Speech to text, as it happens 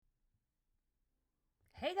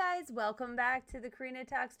Hey guys, welcome back to the Karina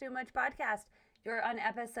Talks Too Much podcast. You're on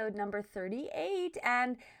episode number 38,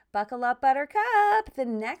 and buckle up, Buttercup. The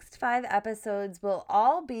next 5 episodes will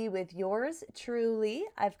all be with yours truly.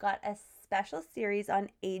 I've got a special series on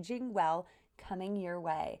aging well coming your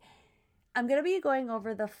way. I'm going to be going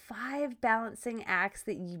over the 5 balancing acts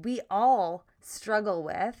that we all struggle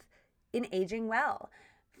with in aging well,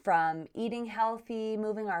 from eating healthy,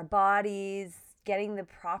 moving our bodies, getting the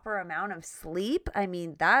proper amount of sleep. I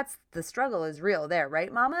mean, that's the struggle is real there,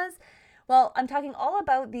 right, mamas? Well, I'm talking all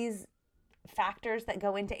about these factors that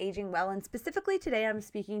go into aging well, and specifically today I'm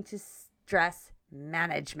speaking to stress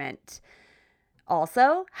management.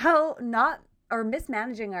 Also, how not or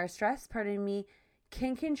mismanaging our stress, pardon me,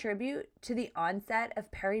 can contribute to the onset of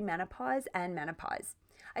perimenopause and menopause.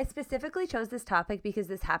 I specifically chose this topic because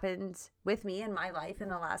this happened with me in my life in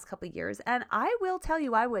the last couple of years. And I will tell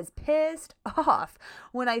you, I was pissed off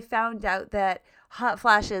when I found out that hot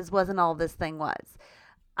flashes wasn't all this thing was.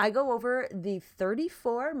 I go over the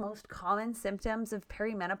 34 most common symptoms of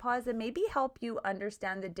perimenopause and maybe help you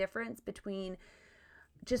understand the difference between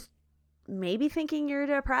just maybe thinking you're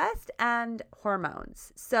depressed and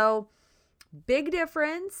hormones. So, big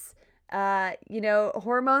difference.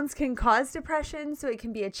 Hormones can cause depression, so it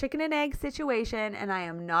can be a chicken and egg situation. And I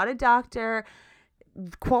am not a doctor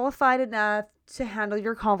qualified enough to handle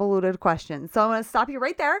your convoluted questions. So I'm going to stop you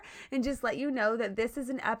right there and just let you know that this is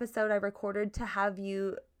an episode I recorded to have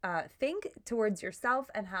you think towards yourself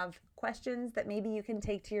and have questions that maybe you can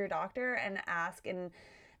take to your doctor and ask and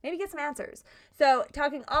maybe get some answers. So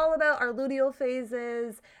talking all about our luteal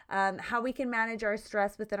phases, how we can manage our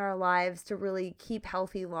stress within our lives to really keep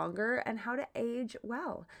healthy longer, and how to age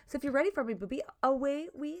well. So if you're ready for me, booby, away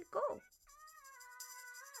we go.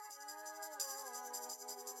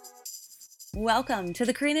 Welcome to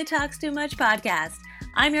the Karina Talks Too Much podcast.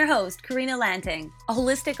 I'm your host, Karina Lanting, a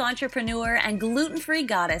holistic entrepreneur and gluten-free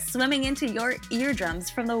goddess swimming into your eardrums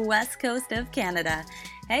from the west coast of Canada.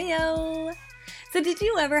 Heyo! So did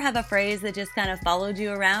you ever have a phrase that just kind of followed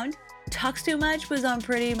you around? Talks too much was on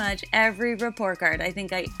pretty much every report card I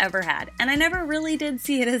think I ever had, and I never really did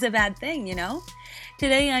see it as a bad thing, you know?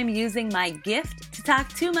 Today I'm using my gift to talk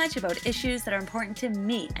too much about issues that are important to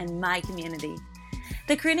me and my community.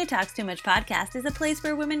 The Karina Talks Too Much podcast is a place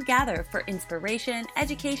where women gather for inspiration,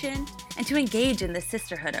 education, and to engage in the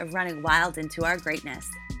sisterhood of running wild into our greatness.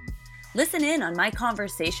 Listen in on my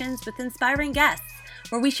conversations with inspiring guests,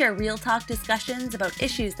 where we share real talk discussions about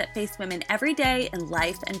issues that face women every day in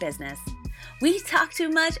life and business. We talk too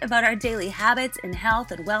much about our daily habits in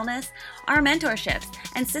health and wellness, our mentorships,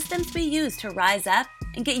 and systems we use to rise up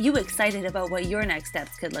and get you excited about what your next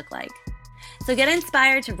steps could look like. So get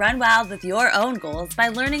inspired to run wild with your own goals by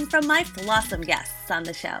learning from my flawsome guests on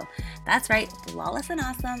the show. That's right, flawless and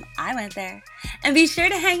awesome, I went there. And be sure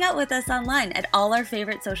to hang out with us online at all our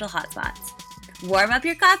favorite social hotspots. Warm up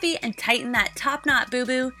your coffee and tighten that top knot,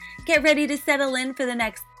 boo-boo. Get ready to settle in for the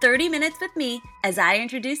next 30 minutes with me as I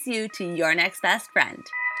introduce you to your next best friend.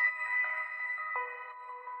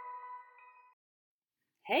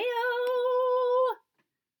 Heyo!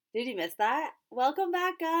 Did you miss that? Welcome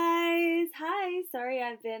back, guys. Hi. Sorry,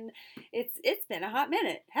 it's been a hot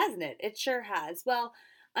minute, hasn't it? It sure has. Well,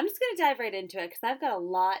 I'm just going to dive right into it because I've got a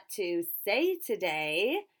lot to say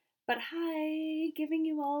today. But hi, giving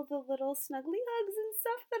you all the little snuggly hugs and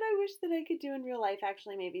stuff that I wish that I could do in real life.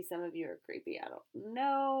 Actually, maybe some of you are creepy. I don't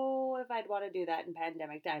know if I'd want to do that in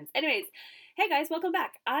pandemic times. Anyways, hey guys, welcome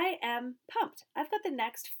back. I am pumped. I've got the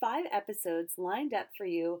next 5 episodes lined up for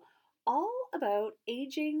you, all about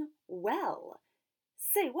aging well.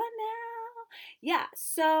 Say what now? Yeah,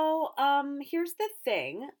 so here's the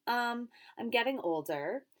thing. I'm getting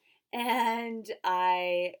older and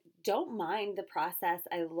I don't mind the process.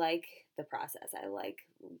 I like the process. I like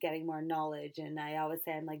getting more knowledge, and I always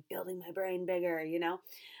say I'm like building my brain bigger, you know?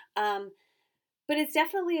 Um, but it's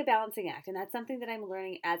definitely a balancing act, and that's something that I'm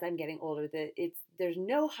learning as I'm getting older. That there's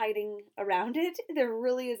no hiding around it. There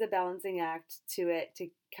really is a balancing act to it to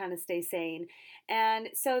kind of stay sane. And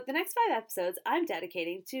so the next 5 episodes I'm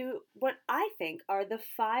dedicating to what I think are the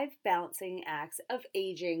 5 balancing acts of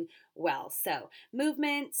aging well. So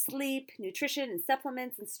movement, sleep, nutrition, and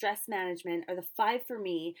supplements and stress management are the 5 for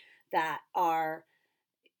me that are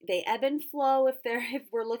they ebb and flow if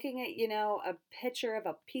we're looking at, a picture of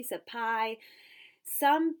a piece of pie.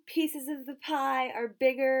 Some pieces of the pie are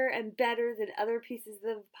bigger and better than other pieces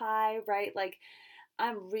of the pie, right? Like,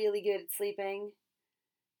 I'm really good at sleeping.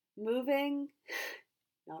 Moving,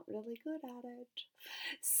 not really good at it.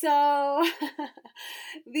 So,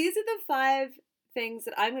 these are the 5 things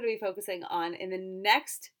that I'm going to be focusing on in the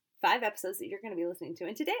next 5 episodes that you're going to be listening to.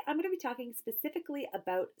 And today I'm going to be talking specifically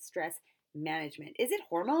about stress management. Is it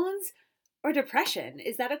hormones or depression?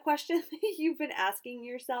 Is that a question that you've been asking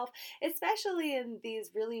yourself, especially in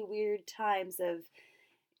these really weird times of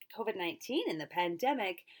COVID-19 and the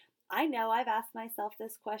pandemic? I know I've asked myself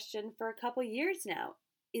this question for a couple years now.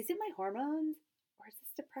 Is it my hormones or is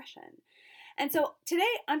this depression? And so today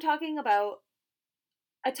I'm talking about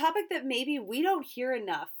a topic that maybe we don't hear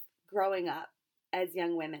enough growing up as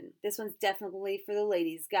young women. This one's definitely for the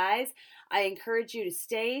ladies. Guys, I encourage you to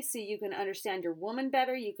stay so you can understand your woman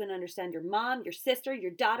better. You can understand your mom, your sister,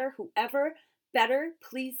 your daughter, whoever better.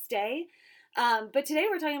 Please stay. But today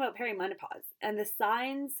we're talking about perimenopause and the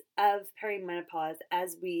signs of perimenopause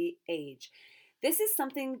as we age. This is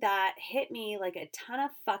something that hit me like a ton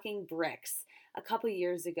of fucking bricks a couple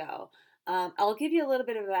years ago. I'll give you a little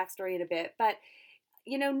bit of a backstory in a bit, but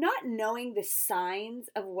not knowing the signs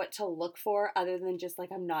of what to look for other than just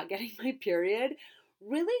like I'm not getting my period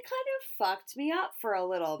really kind of fucked me up for a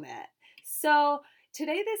little bit. So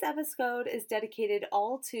today this episode is dedicated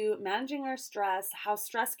all to managing our stress, how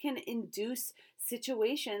stress can induce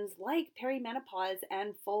situations like perimenopause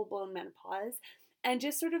and full-blown menopause, and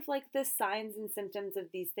just sort of like the signs and symptoms of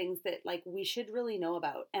these things that like we should really know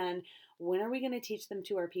about. And when are we going to teach them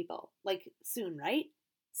to our people? Like soon, right?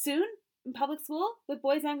 Soon? In public school with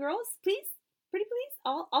boys and girls, please, pretty please.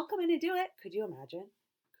 I'll come in and do it. Could you imagine?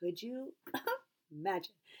 Could you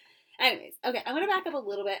imagine? Anyways, okay, I'm going to back up a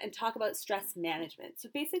little bit and talk about stress management. So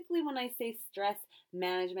basically when I say stress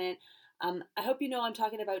management, I hope you know I'm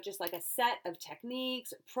talking about just like a set of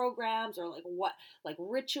techniques or programs or like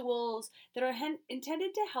rituals that are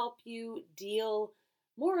intended to help you deal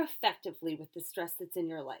more effectively with the stress that's in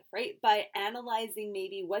your life, right? By analyzing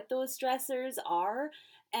maybe what those stressors are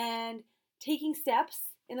and taking steps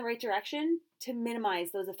in the right direction to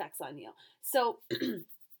minimize those effects on you. So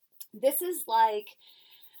this is like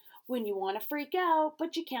when you want to freak out,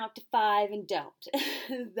 but you count to 5 and don't.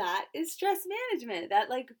 That is stress management. That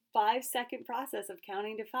like 5-second process of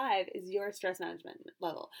counting to 5 is your stress management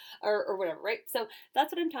level or whatever, right? So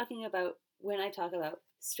that's what I'm talking about when I talk about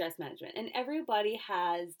stress management. And everybody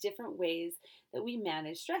has different ways that we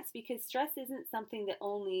manage stress because stress isn't something that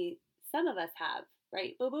only some of us have,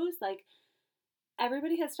 right? Boo-boos, like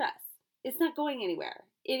everybody has stress. It's not going anywhere.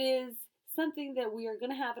 It is something that we are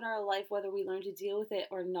going to have in our life whether we learn to deal with it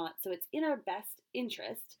or not. So it's in our best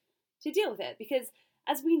interest to deal with it because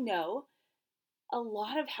as we know, a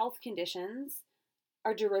lot of health conditions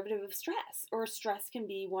are derivative of stress, or stress can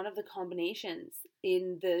be one of the combinations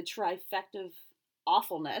in the trifecta of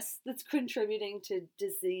awfulness that's contributing to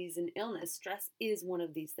disease and illness. Stress is one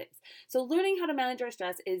of these things. So learning how to manage our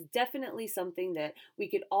stress is definitely something that we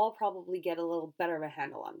could all probably get a little better of a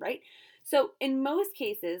handle on, right? So in most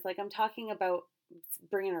cases, like I'm talking about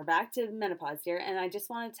bringing her back to menopause here, and I just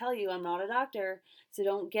want to tell you I'm not a doctor, so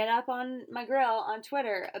don't get up on my grill on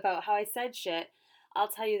Twitter about how I said shit. I'll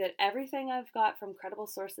tell you that everything I've got from credible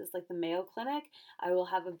sources like the Mayo Clinic, I will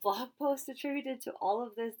have a blog post attributed to all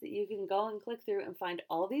of this that you can go and click through and find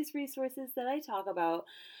all these resources that I talk about.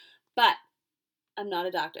 But I'm not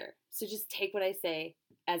a doctor, so just take what I say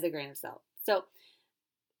as a grain of salt. So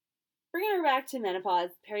bringing her back to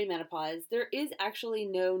menopause, perimenopause, there is actually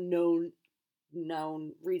no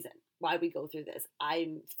known reason why we go through this.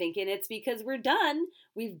 I'm thinking it's because we're done.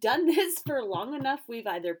 We've done this for long enough. We've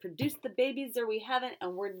either produced the babies or we haven't,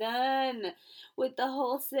 and we're done with the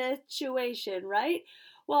whole situation, right?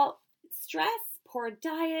 Well, stress, poor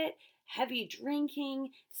diet, heavy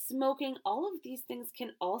drinking, smoking, all of these things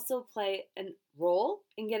can also play a role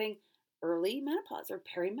in getting early menopause or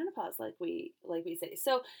perimenopause, like we say.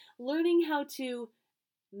 So learning how to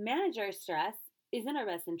manage our stress is in our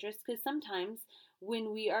best interest because sometimes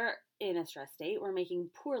when we are in a stress state, we're making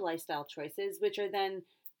poor lifestyle choices, which are then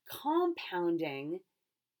compounding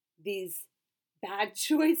these bad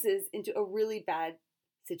choices into a really bad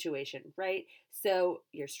situation, right? So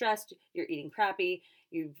you're stressed, you're eating crappy,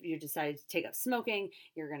 you decided to take up smoking,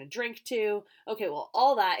 you're going to drink too. Okay, well,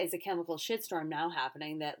 all that is a chemical shitstorm now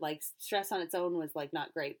happening that like stress on its own was like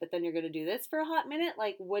not great, but then you're going to do this for a hot minute?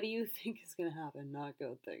 Like, what do you think is going to happen? Not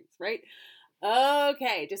good things, right?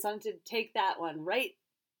 Okay, just wanted to take that one, right?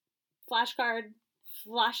 Flashcard,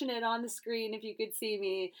 flashing it on the screen if you could see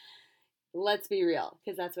me. Let's be real,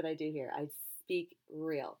 because that's what I do here. I speak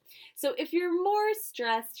real. So if you're more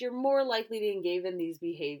stressed, you're more likely to engage in these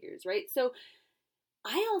behaviors, right? So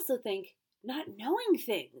I also think not knowing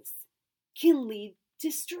things can lead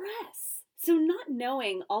to stress. So not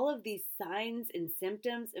knowing all of these signs and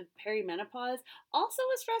symptoms of perimenopause also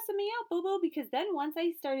was stressing me out, boo-boo, because then once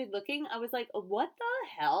I started looking, I was like, what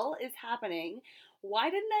the hell is happening? why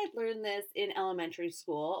didn't I learn this in elementary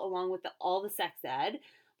school along with all the sex ed?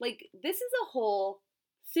 Like, this is a whole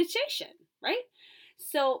situation, right?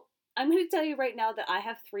 So I'm going to tell you right now that I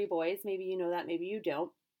have 3 boys. Maybe you know that, maybe you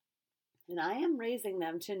don't. And I am raising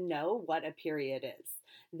them to know what a period is.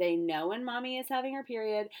 They know when mommy is having her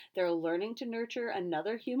period. They're learning to nurture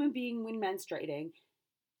another human being when menstruating.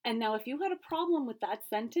 And now, if you had a problem with that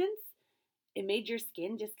sentence, it made your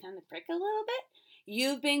skin just kind of prick a little bit.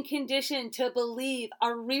 You've been conditioned to believe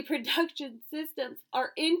our reproduction systems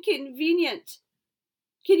are inconvenient.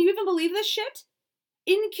 Can you even believe this shit?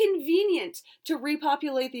 Inconvenient to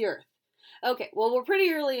repopulate the earth. Okay, well, we're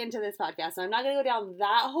pretty early into this podcast, so I'm not going to go down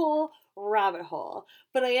that whole rabbit hole,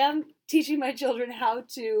 but I am teaching my children how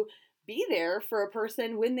to be there for a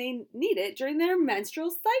person when they need it during their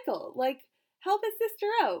menstrual cycle. Like, help a sister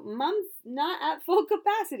out. Mom's not at full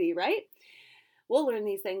capacity, right? We'll learn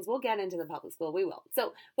these things. We'll get into the public school. We will.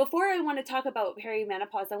 So before I want to talk about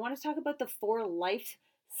perimenopause, I want to talk about the 4 life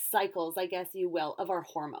cycles, I guess you will, of our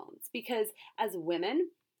hormones. Because as women,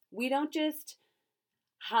 we don't just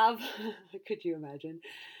have, could you imagine?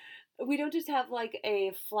 We don't just have like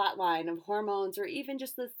a flat line of hormones or even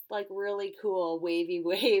just this like really cool wavy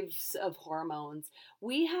waves of hormones.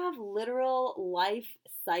 We have literal life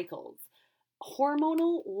cycles,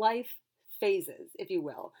 hormonal life phases, if you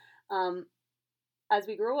will, as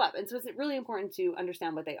we grow up. And so it's really important to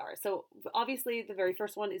understand what they are. So obviously the very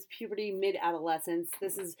first one is puberty, mid-adolescence.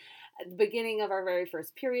 This is the beginning of our very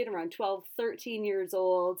first period, around 12, 13 years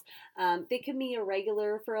old. They can be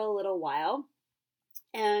irregular for a little while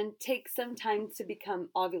and take some time to become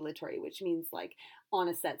ovulatory, which means like on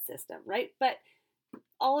a set system, right? But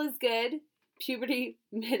all is good. Puberty,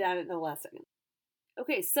 mid-adolescence.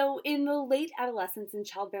 Okay, so in the late adolescence and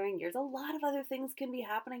childbearing years, a lot of other things can be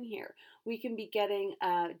happening here. We can be getting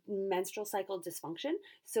menstrual cycle dysfunction,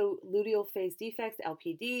 so luteal phase defects,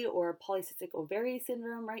 LPD, or polycystic ovary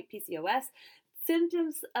syndrome, right, PCOS.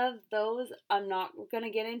 Symptoms of those I'm not going to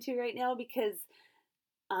get into right now because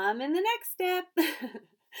I'm in the next step.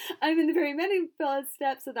 I'm in the perimenopause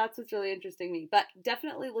step, so that's what's really interesting me. But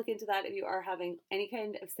definitely look into that if you are having any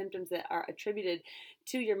kind of symptoms that are attributed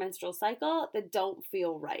to your menstrual cycle that don't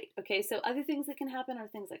feel right. Okay, so other things that can happen are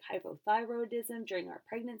things like hypothyroidism during our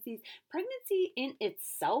pregnancies. Pregnancy in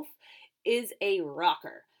itself is a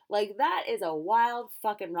rocker. Like, that is a wild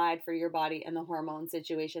fucking ride for your body and the hormone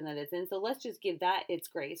situation that it's in. So let's just give that its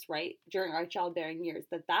grace, right? During our childbearing years,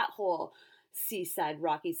 that whole seaside,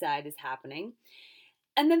 rocky side is happening.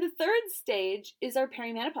 And then the third stage is our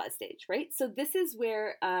perimenopause stage, right? So this is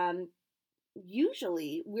where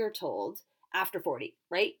usually we're told after 40,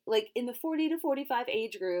 right? Like in the 40 to 45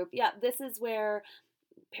 age group, yeah, this is where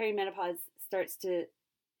perimenopause starts to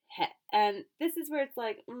hit. And this is where it's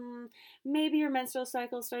like, maybe your menstrual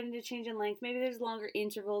cycle is starting to change in length. Maybe there's longer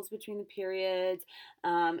intervals between the periods.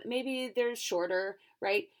 Maybe there's shorter,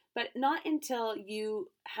 right? But not until you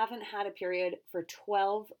haven't had a period for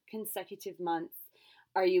 12 consecutive months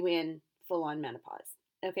are you in full-on menopause.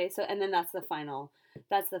 Okay, so and then that's the final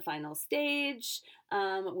stage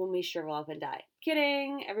when we shrivel up and die.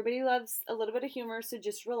 Kidding. Everybody loves a little bit of humor, so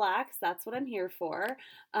just relax. That's what I'm here for.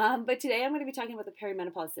 But today I'm going to be talking about the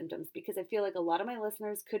perimenopause symptoms because I feel like a lot of my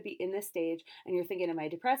listeners could be in this stage and you're thinking, am I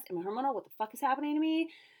depressed? Am I hormonal? What the fuck is happening to me?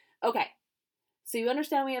 Okay, so you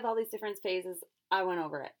understand we have all these different phases. I went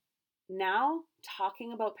over it. Now,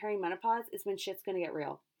 talking about perimenopause is when shit's going to get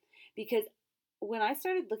real. Because when I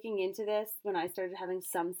started looking into this, when I started having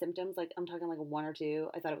some symptoms, like I'm talking like 1 or 2,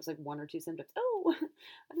 I thought it was like 1 or 2 symptoms. Oh,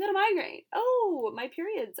 I've got a migraine. Oh, my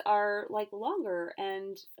periods are like longer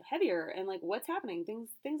and heavier, and like what's happening?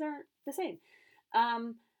 Things aren't the same.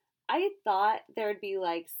 I thought there would be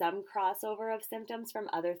like some crossover of symptoms from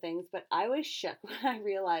other things, but I was shook when I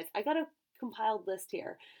realized I got a compiled list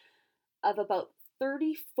here of about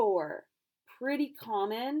 34 pretty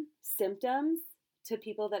common symptoms to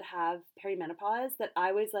people that have perimenopause that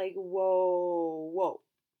I was like, whoa,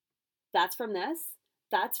 that's from this?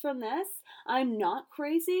 That's from this? I'm not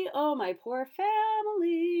crazy? Oh, my poor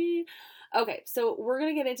family. Okay, so we're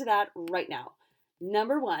going to get into that right now.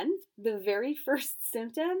 Number 1, the very first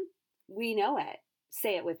symptom, we know it.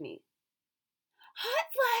 Say it with me. Hot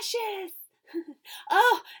flashes!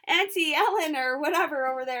 Oh, Auntie Ellen or whatever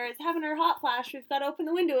over there is having her hot flash. We've got to open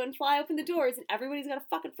the window and fly open the doors, and everybody's got to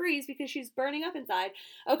fucking freeze because she's burning up inside.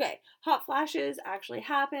 Okay, hot flashes actually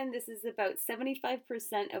happen. This is about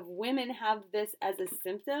 75% of women have this as a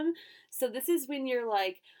symptom. So this is when you're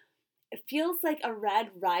like, it feels like a red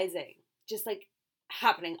rising, just like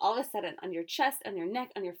happening all of a sudden on your chest, on your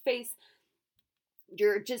neck, on your face.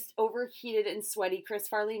 You're just overheated and sweaty Chris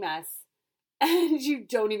Farley mess. And you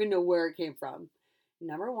don't even know where it came from.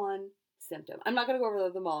 Number one symptom. I'm not going to go over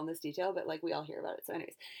them all in this detail, but like we all hear about it. So,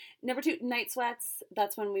 anyways, number two, night sweats.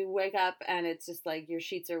 That's when we wake up and it's just like your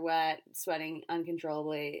sheets are wet, sweating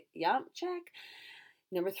uncontrollably. Yep, check.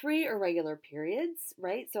 Number three, irregular periods,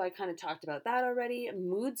 right? So I kind of talked about that already.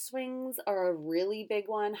 Mood swings are a really big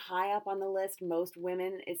one, high up on the list. Most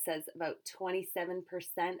women, it says about 27%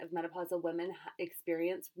 of menopausal women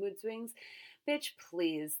experience mood swings. Bitch,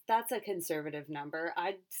 please, that's a conservative number.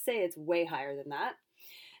 I'd say it's way higher than that.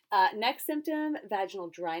 Next symptom, vaginal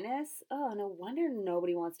dryness. Oh, no wonder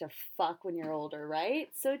nobody wants to fuck when you're older, right?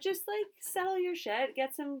 So just like settle your shit,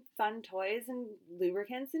 get some fun toys and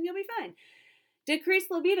lubricants, and you'll be fine. Decreased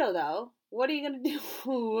libido, though. What are you going to do?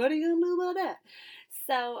 What are you going to do about that?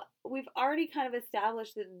 So we've already kind of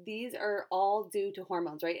established that these are all due to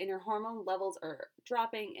hormones, right? And your hormone levels are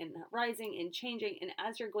dropping and rising and changing. And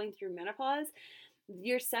as you're going through menopause,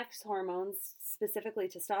 your sex hormones, specifically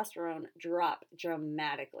testosterone, drop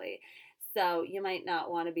dramatically. So you might not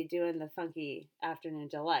want to be doing the funky afternoon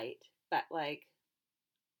delight, but like,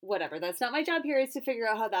 whatever. That's not my job here, is to figure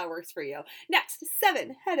out how that works for you. Next,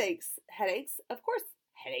 7, headaches. Headaches, of course,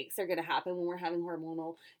 headaches are going to happen when we're having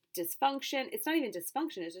hormonal dysfunction. It's not even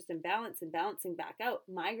dysfunction, it's just imbalance and balancing back out.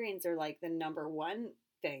 Migraines are like the number one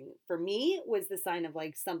thing for me, was the sign of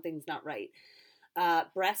like something's not right.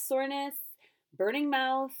 Breast soreness, burning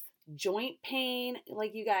mouth, joint pain.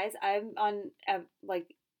 Like, you guys, I'm on oh my God.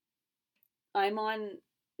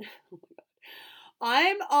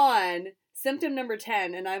 I'm on symptom number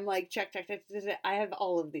 10, and I'm like, check. I have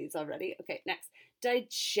all of these already. Okay, next.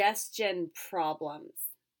 Digestion problems.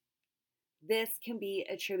 This can be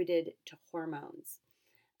attributed to hormones.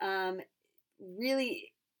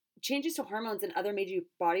 Really, changes to hormones and other major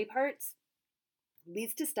body parts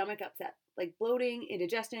leads to stomach upset, like bloating,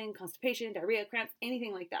 indigestion, constipation, diarrhea, cramps,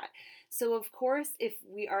 anything like that. So of course, if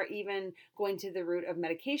we are even going to the route of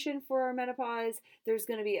medication for our menopause, there's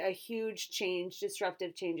going to be a huge change,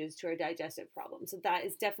 disruptive changes to our digestive problems. So that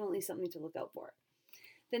is definitely something to look out for.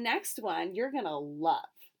 The next one you're going to love.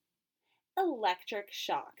 Electric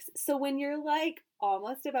shocks. So when you're like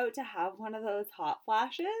almost about to have one of those hot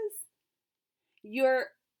flashes, you're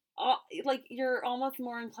you're almost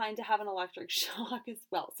more inclined to have an electric shock as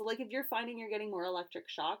well. So like if you're finding you're getting more electric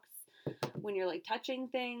shocks when you're like touching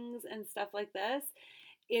things and stuff like this,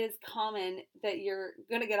 it is common that you're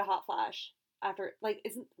gonna get a hot flash after, like,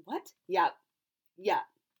 isn't what? Yeah.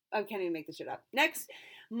 I can't even make this shit up. Next,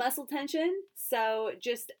 muscle tension. So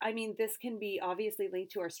just, I mean, this can be obviously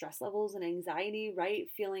linked to our stress levels and anxiety, right?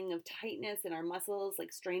 Feeling of tightness in our muscles,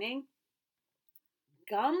 like straining.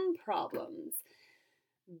 Gum problems.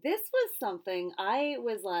 This was something I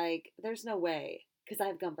was like, there's no way, because I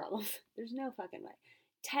have gum problems. There's no fucking way.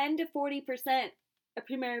 10 to 40% of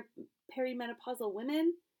perimenopausal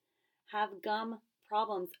women have gum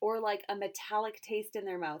problems, or like a metallic taste in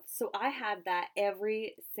their mouth. So I had that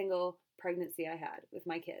every single pregnancy I had with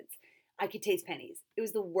my kids. I could taste pennies. It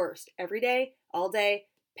was the worst. Every day, all day,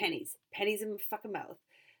 pennies. Pennies in my fucking mouth.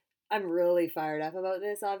 I'm really fired up about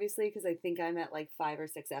this, obviously, because I think I'm at like 5 or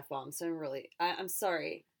 6 F-bombs. So I'm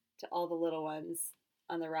sorry to all the little ones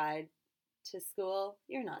on the ride to school.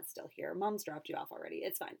 You're not still here. Mom's dropped you off already.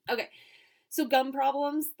 It's fine. Okay. So gum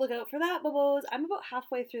problems, look out for that, bubbles. I'm about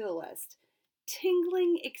halfway through the list.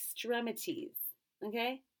 Tingling extremities.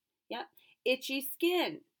 Okay? Yeah. Itchy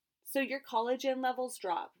skin. So your collagen levels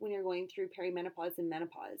drop when you're going through perimenopause and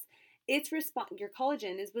menopause. Your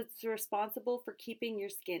collagen is what's responsible for keeping your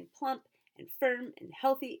skin plump and firm and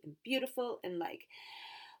healthy and beautiful and like,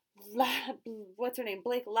 what's her name?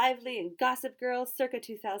 Blake Lively and Gossip Girl circa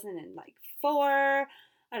 2004.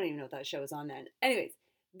 I don't even know what that show was on then. Anyways,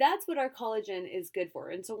 that's what our collagen is good for.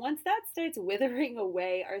 And so once that starts withering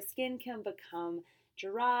away, our skin can become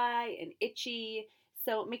dry and itchy.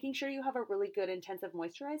 So making sure you have a really good intensive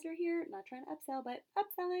moisturizer here, not trying to upsell, but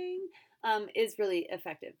upselling, is really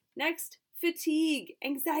effective. Next, fatigue,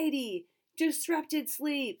 anxiety, disrupted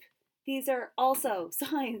sleep. These are also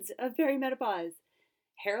signs of perimenopause.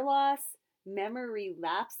 Hair loss, memory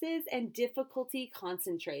lapses, and difficulty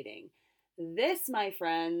concentrating. This, my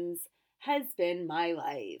friends, has been my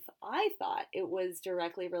life. I thought it was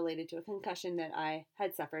directly related to a concussion that I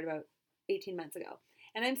had suffered about 18 months ago.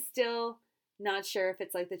 And I'm still not sure if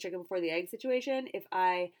it's like the chicken before the egg situation, if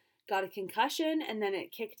I got a concussion and then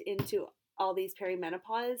it kicked into all these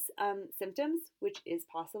perimenopause symptoms, which is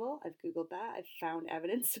possible. I've Googled that. I've found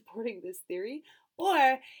evidence supporting this theory.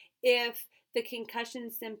 Or if the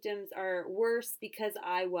concussion symptoms are worse because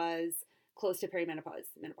I was close to menopause.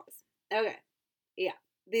 Okay. Yeah.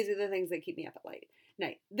 These are the things that keep me up at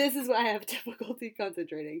night. This is why I have difficulty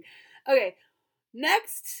concentrating. Okay.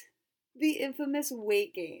 Next, The infamous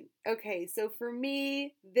weight gain. Okay, so for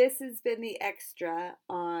me, this has been the extra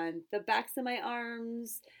on the backs of my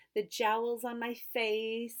arms, the jowls on my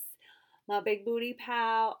face, my big booty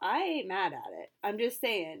pow. I ain't mad at it. I'm just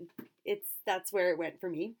saying, that's where it went for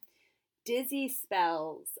me. Dizzy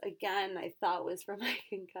spells, again, I thought was from my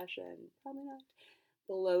concussion. Probably not.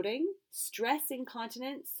 Bloating, stress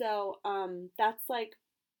incontinence. So that's like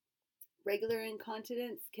regular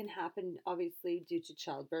incontinence can happen obviously due to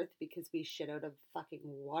childbirth because we shit out a fucking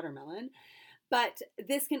watermelon. But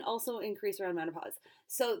this can also increase around menopause.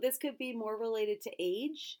 So this could be more related to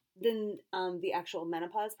age than the actual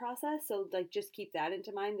menopause process. So like just keep that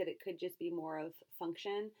into mind that it could just be more of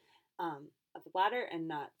function of the bladder and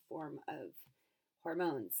not form of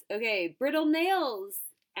hormones. Okay, brittle nails,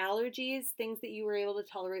 allergies, things that you were able to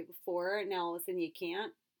tolerate before, now all of a sudden you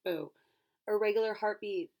can't. Boo. Irregular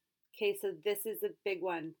heartbeat. Okay, so this is a big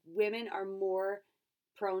one. Women are more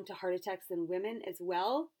prone to heart attacks than women as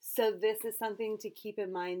well. So this is something to keep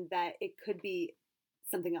in mind that it could be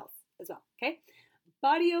something else as well. Okay.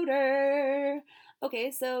 Body odor.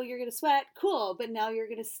 Okay, so you're gonna sweat, cool, but now you're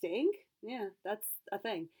gonna stink. Yeah, that's a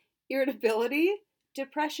thing. Irritability,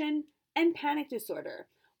 depression, and panic disorder.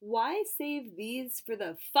 Why save these for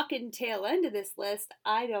the fucking tail end of this list?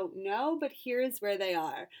 I don't know, but here's where they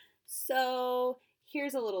are. So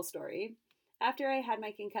here's a little story. After I had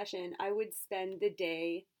my concussion, I would spend the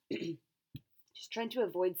day just trying to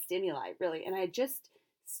avoid stimuli, really. And I had just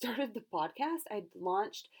started the podcast. I'd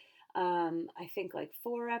launched, I think, like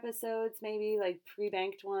 4 episodes, maybe like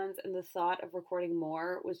pre-banked ones. And the thought of recording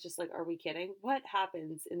more was just like, are we kidding? What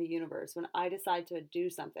happens in the universe when I decide to do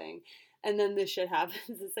something and then this shit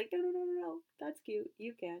happens? It's like, no, no, no, no, no. That's cute.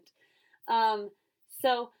 You can't.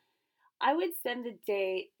 So I would spend the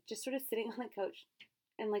day just sort of sitting on the couch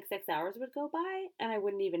and like 6 hours would go by and I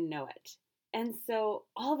wouldn't even know it. And so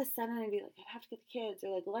all of a sudden I'd be like, I have to get the kids,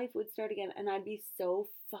 or like life would start again. And I'd be so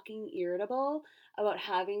fucking irritable about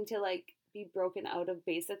having to like be broken out of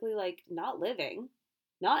basically like not living,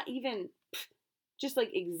 not even just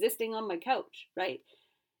like existing on my couch, right?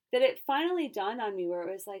 That it finally dawned on me where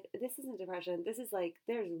it was like, this isn't depression. This is like,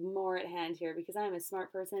 there's more at hand here because I'm a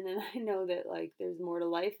smart person and I know that like there's more to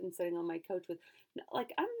life than sitting on my couch with,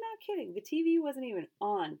 like, I'm not kidding. The TV wasn't even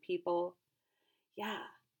on, people. Yeah.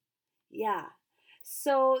 Yeah.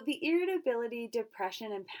 So the irritability,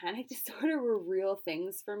 depression, and panic disorder were real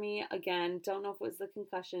things for me. Again, don't know if it was the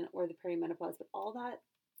concussion or the perimenopause, but all that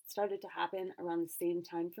started to happen around the same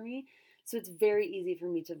time for me. So it's very easy for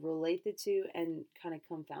me to relate the two and kind of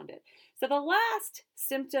confound it. So the last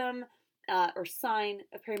symptom or sign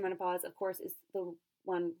of perimenopause, of course, is the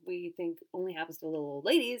one we think only happens to little old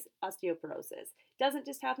ladies, osteoporosis. Doesn't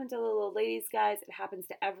just happen to little old ladies, guys. It happens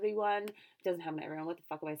to everyone. It doesn't happen to everyone. What the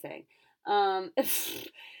fuck am I saying?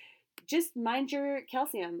 Just mind your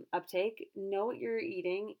calcium uptake, know what you're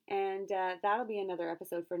eating, and that'll be another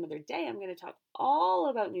episode for another day. I'm going to talk all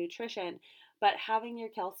about nutrition, but having your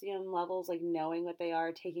calcium levels, like knowing what they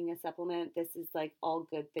are, taking a supplement, this is like all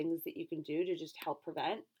good things that you can do to just help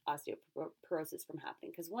prevent osteoporosis from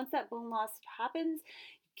happening. Because once that bone loss happens,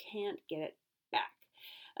 you can't get it back.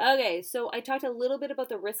 Okay, so I talked a little bit about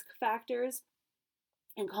the risk factors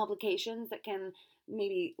and complications that can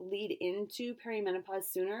maybe lead into perimenopause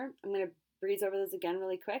sooner. I'm going to breeze over those again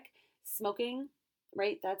really quick. Smoking,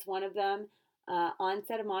 right? That's one of them.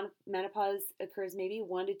 Onset of menopause occurs maybe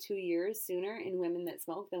 1 to 2 years sooner in women that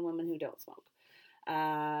smoke than women who don't smoke.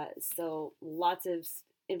 So lots of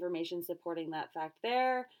information supporting that fact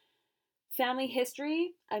there. Family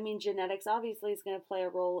history, I mean, genetics obviously is going to play a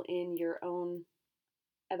role in your own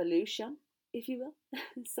evolution, if you will.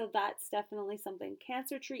 So that's definitely something.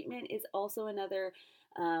 Cancer treatment is also another,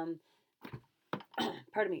 pardon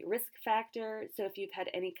me, risk factor. So if you've had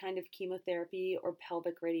any kind of chemotherapy or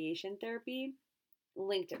pelvic radiation therapy,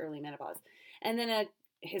 linked to early menopause. And then a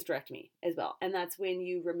hysterectomy as well. And that's when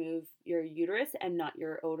you remove your uterus and not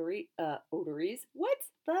your ovaries. What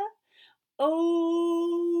the?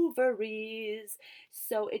 Ovaries.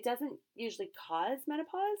 So it doesn't usually cause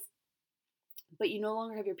menopause, but you no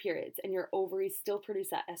longer have your periods and your ovaries still produce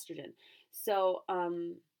that estrogen. So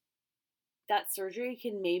that surgery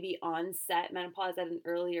can maybe onset menopause at an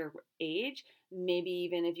earlier age. Maybe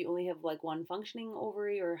even if you only have like one functioning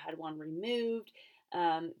ovary or had one removed,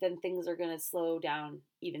 then things are going to slow down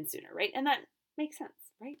even sooner, right? And that makes sense,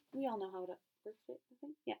 right? We all know how to work it, I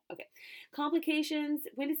think. Yeah, okay. Complications,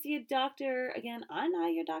 when to see a doctor. Again, I'm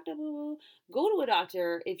not your doctor, boo-boo. Go to a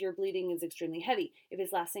doctor if your bleeding is extremely heavy. If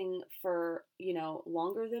it's lasting for,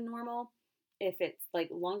 longer than normal, if it's like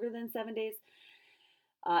longer than 7 days,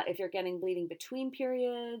 if you're getting bleeding between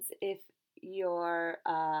periods, if you're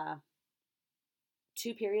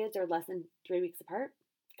 2 periods are less than 3 weeks apart,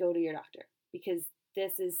 go to your doctor, because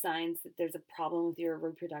this is signs that there's a problem with your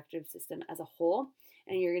reproductive system as a whole,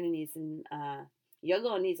 and you're gonna need some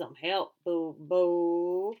help, boo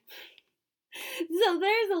boo. So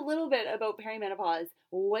there's a little bit about perimenopause,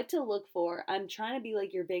 what to look for. I'm trying to be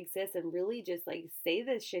like your big sis and really just like say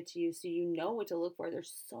this shit to you so you know what to look for.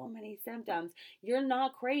 There's so many symptoms. You're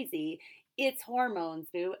not crazy. It's hormones,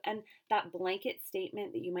 boo. And that blanket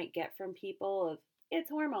statement that you might get from people of it's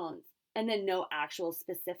hormones, and then no actual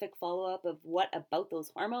specific follow up of what about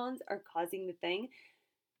those hormones are causing the thing,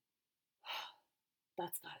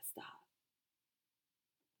 that's gotta stop.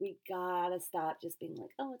 We gotta stop just being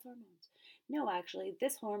like, oh, it's hormones. No, actually,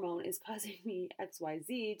 this hormone is causing me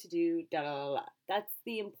XYZ to do da da da da. That's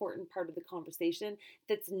the important part of the conversation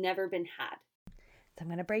that's never been had. So I'm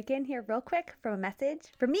going to break in here real quick from a message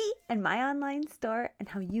for me and my online store and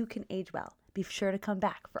how you can age well. Be sure to come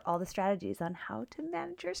back for all the strategies on how to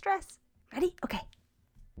manage your stress. Ready? Okay.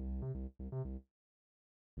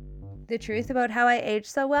 The truth about how I age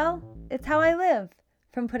so well, it's how I live.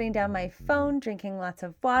 From putting down my phone, drinking lots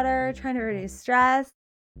of water, trying to reduce stress,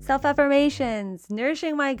 self-affirmations,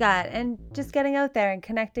 nourishing my gut, and just getting out there and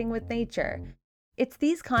connecting with nature. It's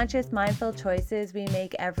these conscious, mindful choices we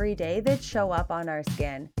make every day that show up on our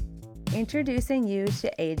skin. Introducing you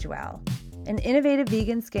to Age Well, an innovative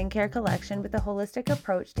vegan skincare collection with a holistic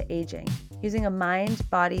approach to aging, using a mind,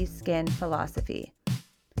 body, skin philosophy.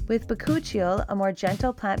 With Bakuchiol, a more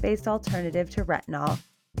gentle plant-based alternative to retinol,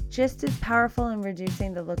 just as powerful in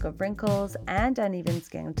reducing the look of wrinkles and uneven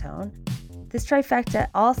skin tone, this trifecta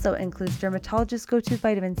also includes dermatologist go-to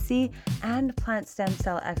vitamin C and plant stem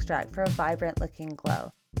cell extract for a vibrant-looking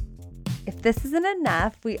glow. If this isn't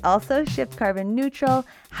enough, we also ship carbon neutral,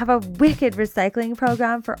 have a wicked recycling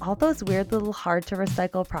program for all those weird little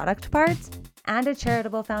hard-to-recycle product parts, and a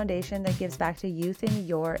charitable foundation that gives back to youth in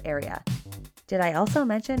your area. Did I also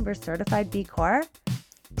mention we're certified B Corp?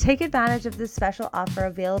 Take advantage of this special offer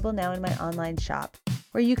available now in my online shop,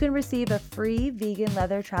 where you can receive a free vegan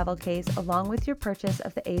leather travel case along with your purchase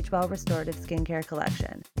of the Age Well Restorative Skincare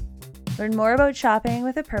Collection. Learn more about shopping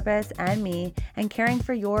with a purpose and me and caring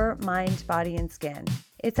for your mind, body, and skin.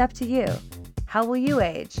 It's up to you. How will you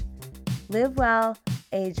age? Live well,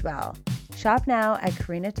 age well. Shop now at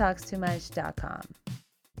KarinaTalksTooMuch.com.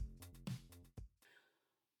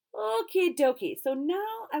 Okie dokie. So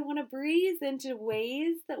now I want to breeze into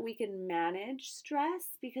ways that we can manage stress,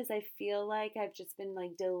 because I feel like I've just been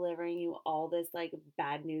like delivering you all this like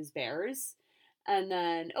bad news bears. And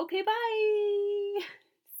then, okay, bye.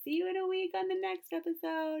 See you in a week on the next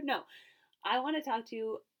episode. No, I want to talk to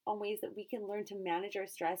you on ways that we can learn to manage our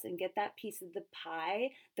stress and get that piece of the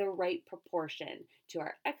pie the right proportion to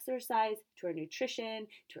our exercise, to our nutrition,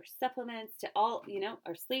 to our supplements, to all,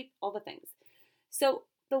 our sleep, all the things. So,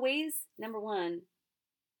 the ways, number one,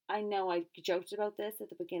 I know I joked about this at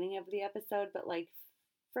the beginning of the episode, but like,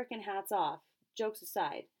 freaking hats off, jokes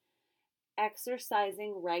aside,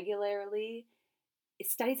 exercising regularly.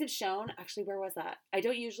 Studies have shown, actually, where was that? I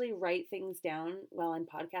don't usually write things down while I'm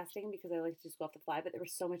podcasting because I like to just go off the fly, but there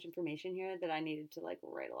was so much information here that I needed to like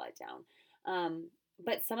write a lot down.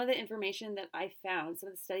 But some of the information that I found, some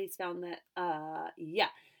of the studies found that,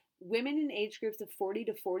 women in age groups of 40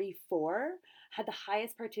 to 44 had the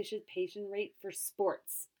highest participation rate for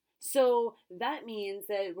sports. So that means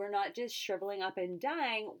that we're not just shriveling up and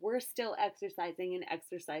dying, we're still exercising and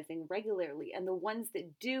exercising regularly. And the ones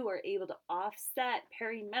that do are able to offset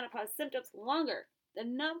perimenopause symptoms longer. The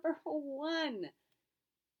number one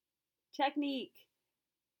technique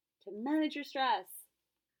to manage your stress,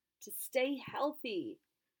 to stay healthy,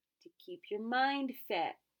 to keep your mind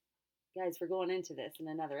fit. Guys, we're going into this in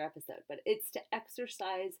another episode, but it's to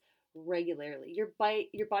exercise regularly. Your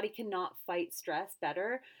body cannot fight stress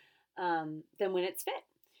better than when it's fit.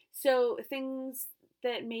 So things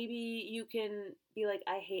that maybe you can be like,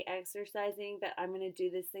 I hate exercising, but I'm going to do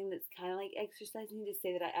this thing that's kind of like exercising to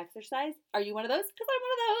say that I exercise. Are you one of those? Because I'm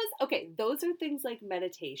one of those. Okay, those are things like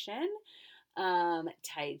meditation,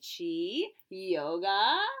 Tai Chi,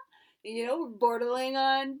 yoga, we're bordering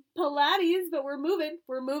on Pilates, but we're moving.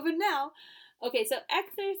 We're moving now. Okay, so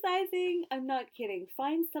exercising, I'm not kidding.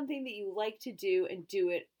 Find something that you like to do and do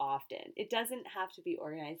it often. It doesn't have to be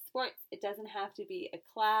organized sports. It doesn't have to be a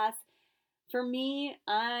class. For me,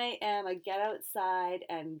 I am a get outside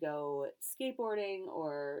and go skateboarding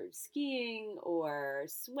or skiing or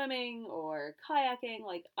swimming or kayaking.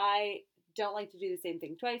 Like, I don't like to do the same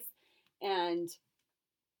thing twice. And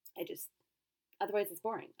otherwise it's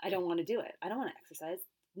boring. I don't want to do it. I don't want to exercise.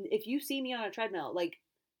 If you see me on a treadmill, like,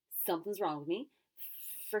 something's wrong with me.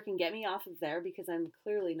 Freaking get me off of there because I'm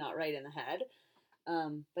clearly not right in the head.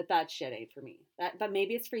 But that shit ain't for me. But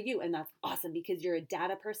maybe it's for you, and that's awesome because you're a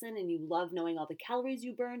data person and you love knowing all the calories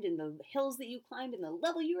you burned and the hills that you climbed and the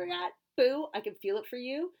level you were at. Boo, I can feel it for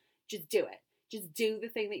you. Just do it. Just do the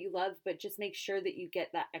thing that you love, but just make sure that you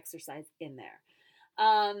get that exercise in there.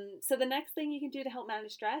 So the next thing you can do to help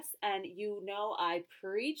manage stress, and I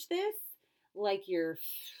preach this like you're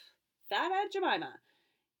fat Aunt Jemima.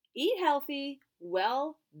 Eat healthy,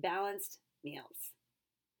 well balanced meals.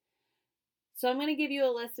 So I'm going to give you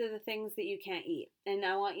a list of the things that you can't eat. And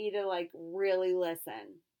I want you to really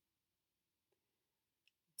listen.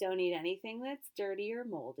 Don't eat anything that's dirty or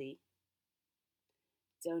moldy.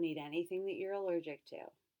 Don't eat anything that you're allergic to.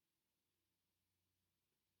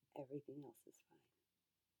 Everything else is fine.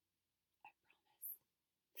 I promise.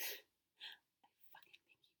 I fucking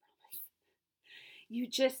pinky promise. You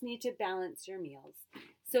just need to balance your meals.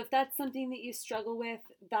 So if that's something that you struggle with,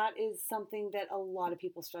 that is something that a lot of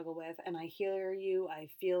people struggle with. And I hear you, I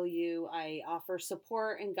feel you, I offer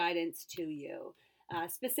support and guidance to you.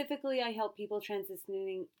 Specifically, I help people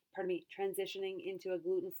transitioning into a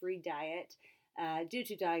gluten-free diet due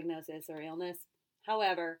to diagnosis or illness.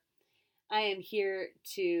 However, I am here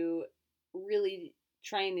to really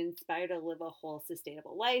try and inspire to live a whole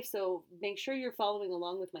sustainable life. So make sure you're following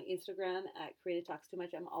along with my Instagram at Creative Talks Too Much.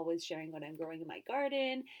 I'm always sharing what I'm growing in my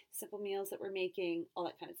garden, simple meals that we're making, all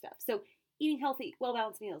that kind of stuff. So eating healthy,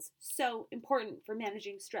 well-balanced meals, so important for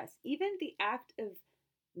managing stress. Even the act of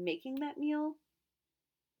making that meal,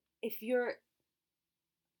 if you're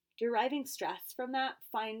deriving stress from that,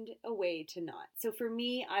 find a way to not. So for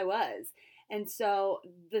me, I was. And so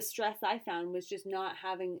the stress I found was just not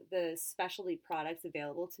having the specialty products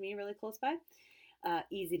available to me really close by.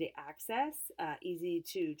 Easy to access, easy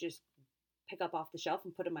to just pick up off the shelf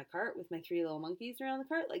and put in my cart with my 3 little monkeys around the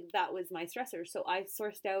cart. Like that was my stressor. So I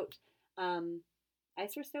sourced out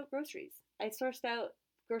groceries. I sourced out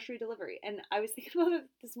grocery delivery. And I was thinking about it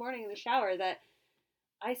this morning in the shower that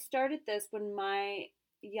I started this when my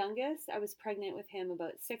youngest, I was pregnant with him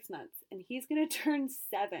about 6 months, and he's going to turn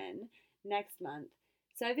 7 next month.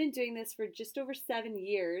 So I've been doing this for just over 7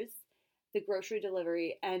 years, the grocery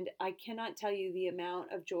delivery, and I cannot tell you the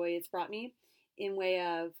amount of joy it's brought me in way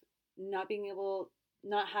of not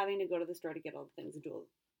having to go to the store to get all the things and do,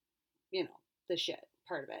 the shit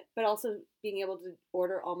part of it, but also being able to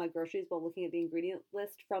order all my groceries while looking at the ingredient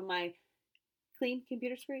list from my clean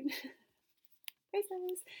computer screen.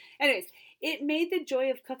 Anyways, it made the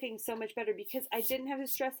joy of cooking so much better because I didn't have to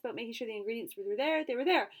stress about making sure the ingredients were there. They were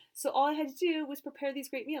there. So all I had to do was prepare these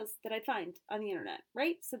great meals that I'd find on the internet,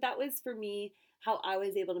 right? So that was for me how I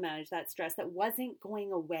was able to manage that stress that wasn't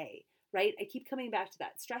going away, right? I keep coming back to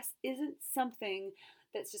that. Stress isn't something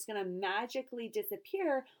that's just going to magically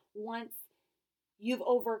disappear once you've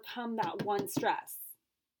overcome that one stress,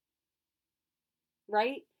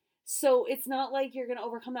 right? So it's not like you're going to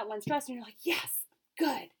overcome that one stress and you're like, yes,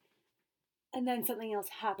 good. And then something else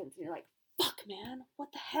happens and you're like, fuck, man,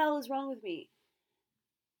 what the hell is wrong with me?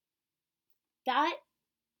 That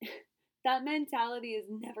mentality is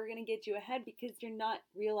never going to get you ahead because you're not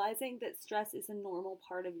realizing that stress is a normal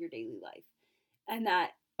part of your daily life and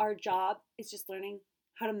that our job is just learning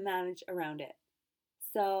how to manage around it.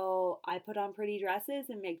 So I put on pretty dresses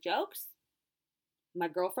and make jokes. My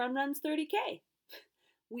girlfriend runs 30K.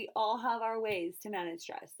 We all have our ways to manage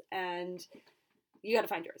stress, and you got to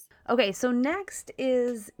find yours. Okay, so next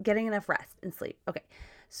is getting enough rest and sleep. Okay,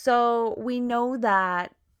 so we know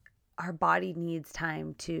that our body needs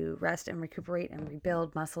time to rest and recuperate and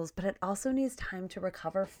rebuild muscles, but it also needs time to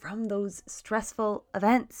recover from those stressful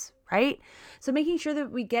events, right? So making sure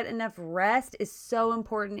that we get enough rest is so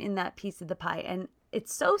important in that piece of the pie. And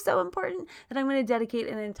it's so important that I'm going to dedicate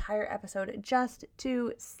an entire episode just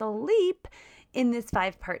to sleep in this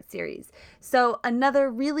 5-part series. So another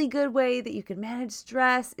really good way that you can manage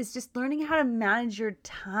stress is just learning how to manage your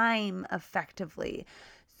time effectively.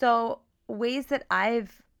 So ways that I'm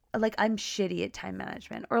shitty at time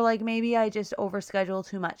management, or maybe I just overschedule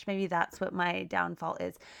too much. Maybe that's what my downfall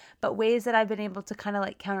is. But ways that I've been able to kind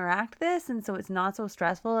of counteract this, and so it's not so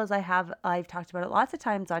stressful as I've talked about it lots of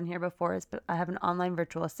times on here before, but I have an online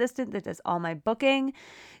virtual assistant that does all my booking.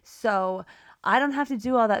 So I don't have to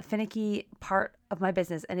do all that finicky part of my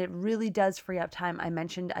business, and it really does free up time. I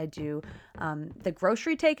mentioned I do the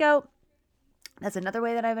grocery takeout. That's another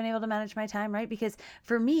way that I've been able to manage my time, right? Because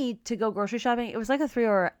for me to go grocery shopping, it was like a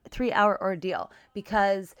 3-hour ordeal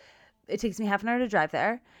because it takes me half an hour to drive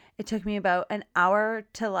there. It took me about an hour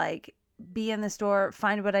to be in the store,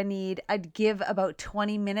 find what I need. I'd give about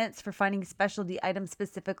 20 minutes for finding specialty items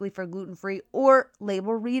specifically for gluten-free or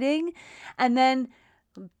label reading, and then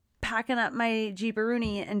packing up my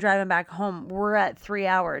Jeeparoonie and driving back home, we're at 3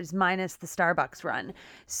 hours minus the Starbucks run.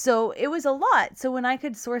 So it was a lot. So when I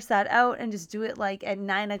could source that out and just do it like at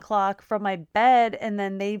 9 o'clock from my bed and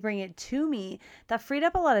then they bring it to me, that freed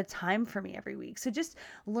up a lot of time for me every week. So just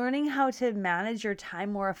learning how to manage your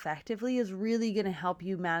time more effectively is really going to help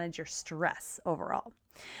you manage your stress overall.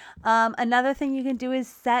 Another thing you can do is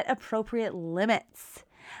set appropriate limits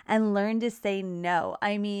and learn to say no.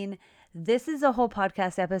 I mean, this is a whole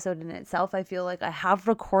podcast episode in itself. I feel like I have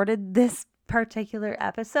recorded this particular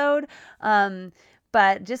episode,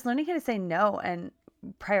 but just learning how to say no and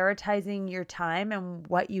prioritizing your time and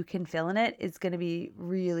what you can fill in it is going to be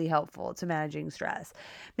really helpful to managing stress.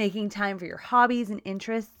 Making time for your hobbies and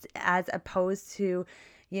interests as opposed to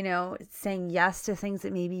saying yes to things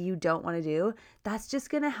that maybe you don't want to do. That's just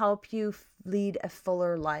going to help you lead a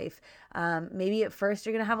fuller life. Maybe at first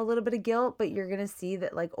you're going to have a little bit of guilt, but you're going to see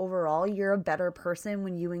that like overall you're a better person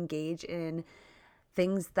when you engage in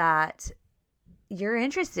things that you're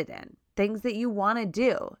interested in, things that you want to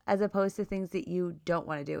do, as opposed to things that you don't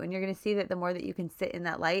want to do. And you're going to see that the more that you can sit in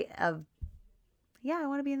that light of, yeah, I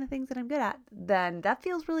want to be in the things that I'm good at, then that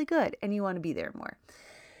feels really good and you want to be there more.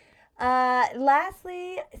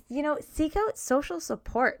 Lastly, seek out social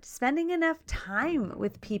support, spending enough time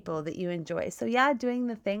with people that you enjoy. So yeah, doing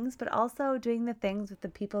the things, but also doing the things with the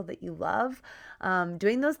people that you love,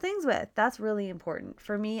 doing those things with. That's really important.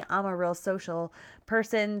 For me, I'm a real social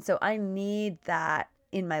person, so I need that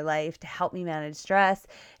in my life to help me manage stress.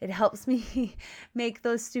 It helps me make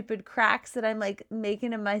those stupid cracks that I'm like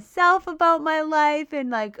making to myself about my life and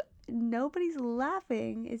like, nobody's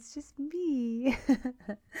laughing. It's just me.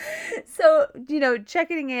 So,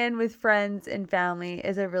 checking in with friends and family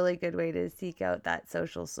is a really good way to seek out that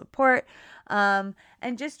social support.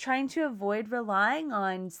 And just trying to avoid relying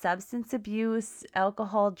on substance abuse,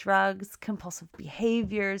 alcohol, drugs, compulsive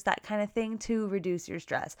behaviors, that kind of thing to reduce your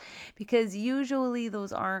stress. Because usually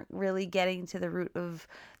those aren't really getting to the root of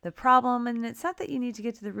the problem. And it's not that you need to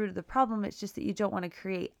get to the root of the problem. It's just that you don't want to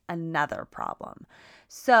create another problem.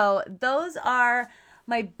 So those are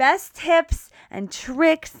my best tips and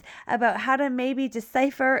tricks about how to maybe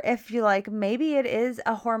decipher if you like, maybe it is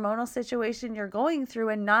a hormonal situation you're going through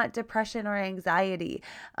and not depression or anxiety.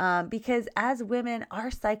 Because as women,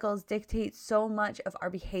 our cycles dictate so much of our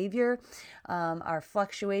behavior, our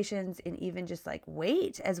fluctuations in even just like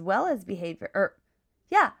weight as well as behavior,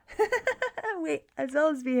 weight as well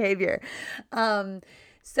as behavior.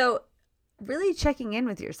 So really checking in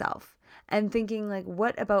with yourself and thinking like,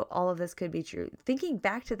 what about all of this could be true? Thinking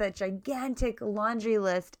back to that gigantic laundry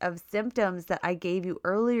list of symptoms that I gave you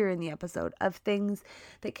earlier in the episode of things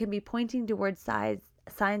that can be pointing towards signs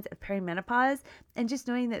of perimenopause, and just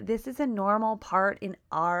knowing that this is a normal part in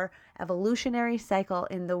our evolutionary cycle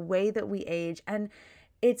in the way that we age. And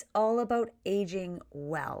it's all about aging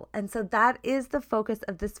well. And so that is the focus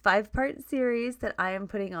of this 5-part series that I am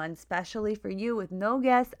putting on specially for you with no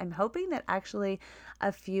guests. I'm hoping that actually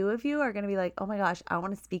a few of you are going to be like, oh my gosh, I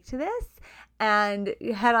want to speak to this. And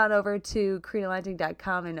head on over to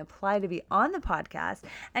karinalanting.com and apply to be on the podcast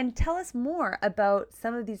and tell us more about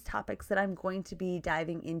some of these topics that I'm going to be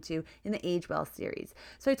diving into in the Age Well series.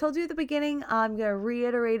 So I told you at the beginning, I'm going to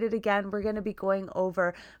reiterate it again. We're going to be going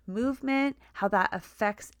over movement, how that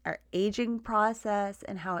affects our aging process,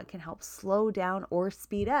 and how it can help slow down or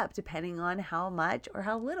speed up depending on how much or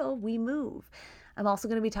how little we move. I'm also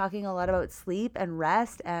going to be talking a lot about sleep and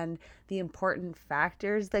rest and the important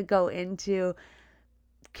factors that go into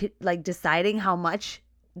like deciding how much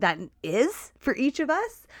that is for each of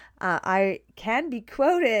us. I can be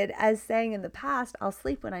quoted as saying in the past, I'll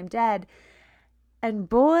sleep when I'm dead. And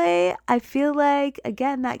boy, I feel like,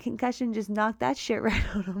 again, that concussion just knocked that shit right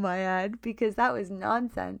out of my head because that was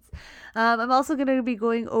nonsense. I'm also going to be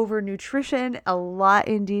going over nutrition a lot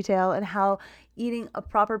in detail and how eating a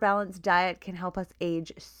proper balanced diet can help us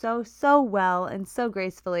age so well and so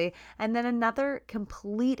gracefully. And then another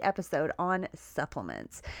complete episode on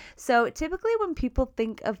supplements. So typically when people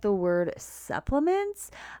think of the word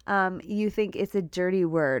supplements, you think it's a dirty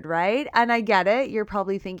word, right? And I get it. You're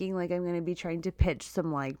probably thinking like I'm going to be trying to pitch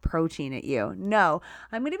some like protein at you. No,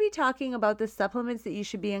 I'm going to be talking about the supplements that you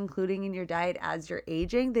should be including in your diet as you're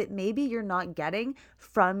aging that maybe you're not getting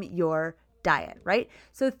from your diet, right?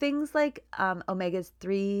 So things like omegas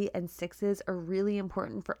 3 and 6s are really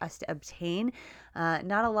important for us to obtain.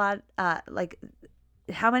 Not a lot, like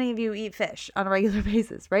how many of you eat fish on a regular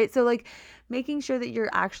basis, right? So like making sure that you're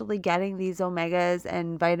actually getting these omegas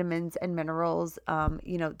and vitamins and minerals,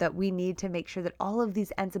 that we need to make sure that all of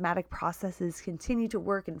these enzymatic processes continue to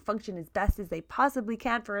work and function as best as they possibly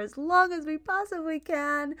can for as long as we possibly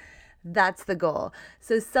can. That's the goal.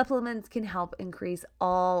 So supplements can help increase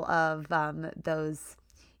all of those,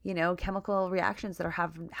 chemical reactions that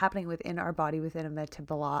are happening within our body within a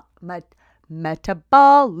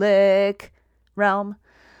metabolic realm.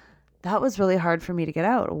 That was really hard for me to get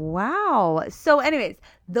out. Wow. So anyways,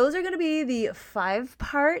 those are going to be the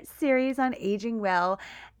 5-part series on aging well.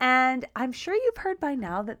 And I'm sure you've heard by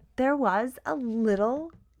now that there was a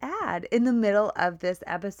little ad in the middle of this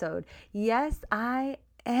episode. Yes, I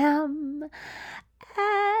am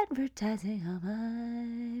advertising on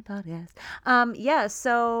my podcast.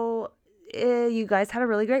 So you guys had a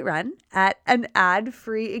really great run at an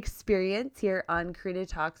ad-free experience here on Karina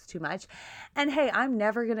Talks Too Much. And hey, I'm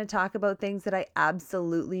never going to talk about things that I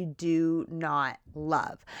absolutely do not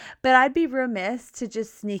love. But I'd be remiss to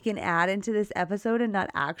just sneak an ad into this episode and not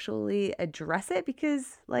actually address it,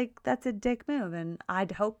 because that's a dick move, and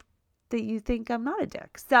I'd hope that you think I'm not a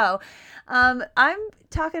dick. So I'm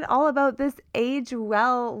talking all about this age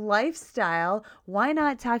well lifestyle. Why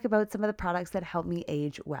not talk about some of the products that help me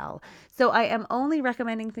age well? So I am only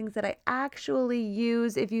recommending things that I actually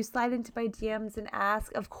use. If you slide into my DMs and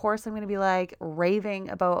ask, of course I'm going to be raving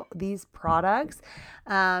about these products.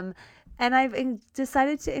 And I've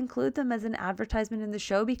decided to include them as an advertisement in the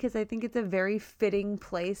show because I think it's a very fitting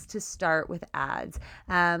place to start with ads.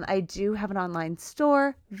 I do have an online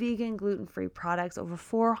store, vegan, gluten-free products, over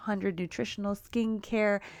 400 nutritional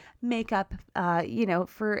skincare, makeup,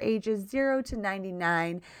 for ages 0 to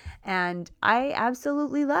 99. And I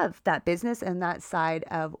absolutely love that business and that side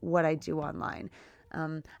of what I do online.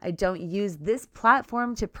 I don't use this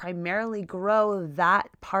platform to primarily grow that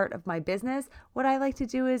part of my business. What I like to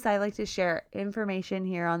do is I like to share information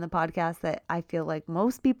here on the podcast that I feel like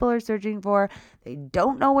most people are searching for. They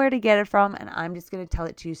don't know where to get it from, and I'm just going to tell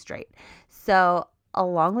it to you straight. So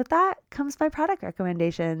along with that comes my product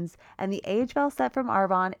recommendations, and the Age Well set from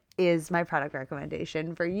Arbonne is my product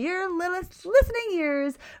recommendation for your listening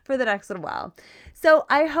ears for the next little while. So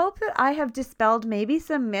I hope that I have dispelled maybe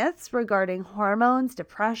some myths regarding hormones,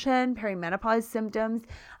 depression, perimenopause symptoms.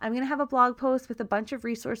 I'm going to have a blog post with a bunch of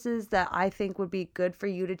resources that I think would be good for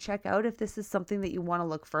you to check out if this is something that you want to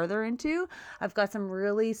look further into. I've got some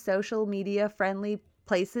really social media friendly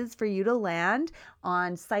places for you to land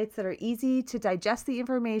on sites that are easy to digest the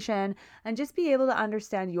information and just be able to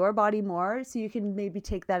understand your body more, so you can maybe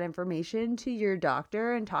take that information to your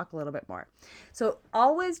doctor and talk a little bit more. So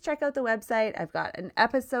always check out the website. I've got an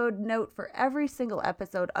episode note for every single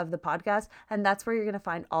episode of the podcast, and that's where you're going to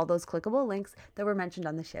find all those clickable links that were mentioned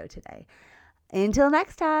on the show today. Until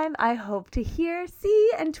next time, I hope to hear,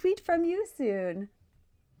 see, and tweet from you soon.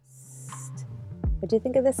 What do you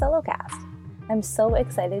think of the solo cast? I'm so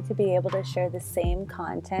excited to be able to share the same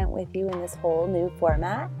content with you in this whole new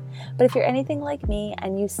format. But if you're anything like me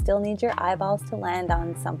and you still need your eyeballs to land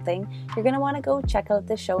on something, you're going to want to go check out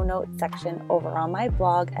the show notes section over on my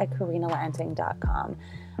blog at karinalanting.com.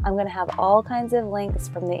 I'm going to have all kinds of links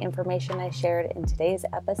from the information I shared in today's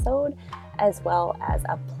episode, as well as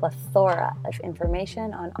a plethora of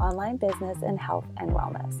information on online business and health and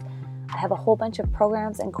wellness. I have a whole bunch of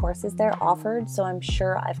programs and courses there offered, so I'm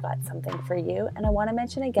sure I've got something for you. And I want to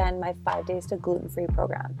mention again my 5 Days to Gluten-Free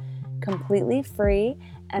program. Completely free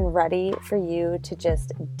and ready for you to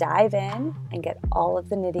just dive in and get all of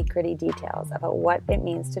the nitty-gritty details about what it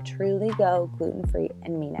means to truly go gluten-free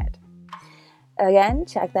and mean it. Again,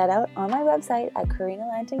 check that out on my website at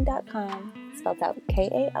karinalanting.com, spelled out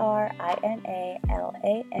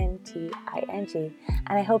KARINALANTING.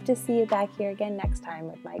 And I hope to see you back here again next time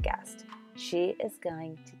with my guest. She is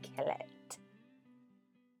going to kill it.